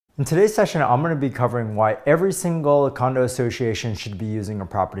In today's session, I'm going to be covering why every single condo association should be using a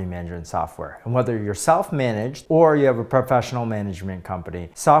property management software. And whether you're self-managed or you have a professional management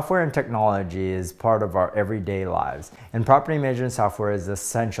company, software and technology is part of our everyday lives. And property management software is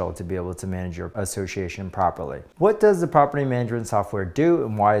essential to be able to manage your association properly. What does the property management software do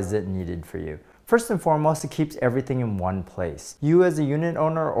and why is it needed for you? First and foremost, it keeps everything in one place. You as a unit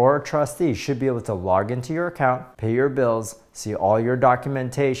owner or a trustee should be able to log into your account, pay your bills, see all your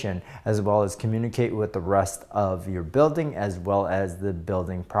documentation, as well as communicate with the rest of your building as well as the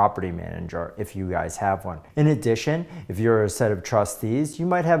building property manager if you guys have one. In addition, if you're a set of trustees, you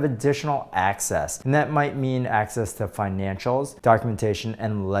might have additional access, and that might mean access to financials, documentation,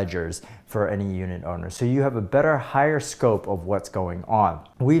 and ledgers for any unit owner. So you have a better, higher scope of what's going on.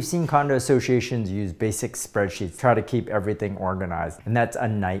 We've seen condo associations use basic spreadsheets, try to keep everything organized, and that's a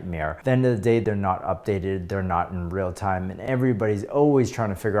nightmare. At the end of the day, they're not updated, they're not in real time, and everybody's always trying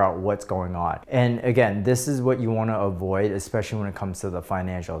to figure out what's going on. And again, this is what you want to avoid, especially when it comes to the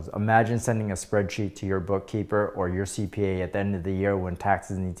financials. Imagine sending a spreadsheet to your bookkeeper or your CPA at the end of the year when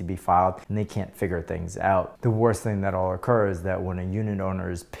taxes need to be filed and they can't figure things out. The worst thing that'll occur is that when a unit owner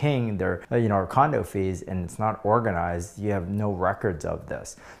is paying their condo fees and it's not organized, you have no records of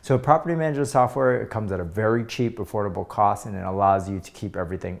this. So property management software, it comes at a very cheap, affordable cost, and it allows you to keep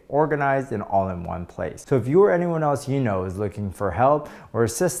everything organized and all in one place. So if you or anyone else you know is looking for help or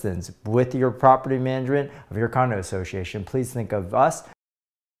assistance with your property management of your condo association, please think of us.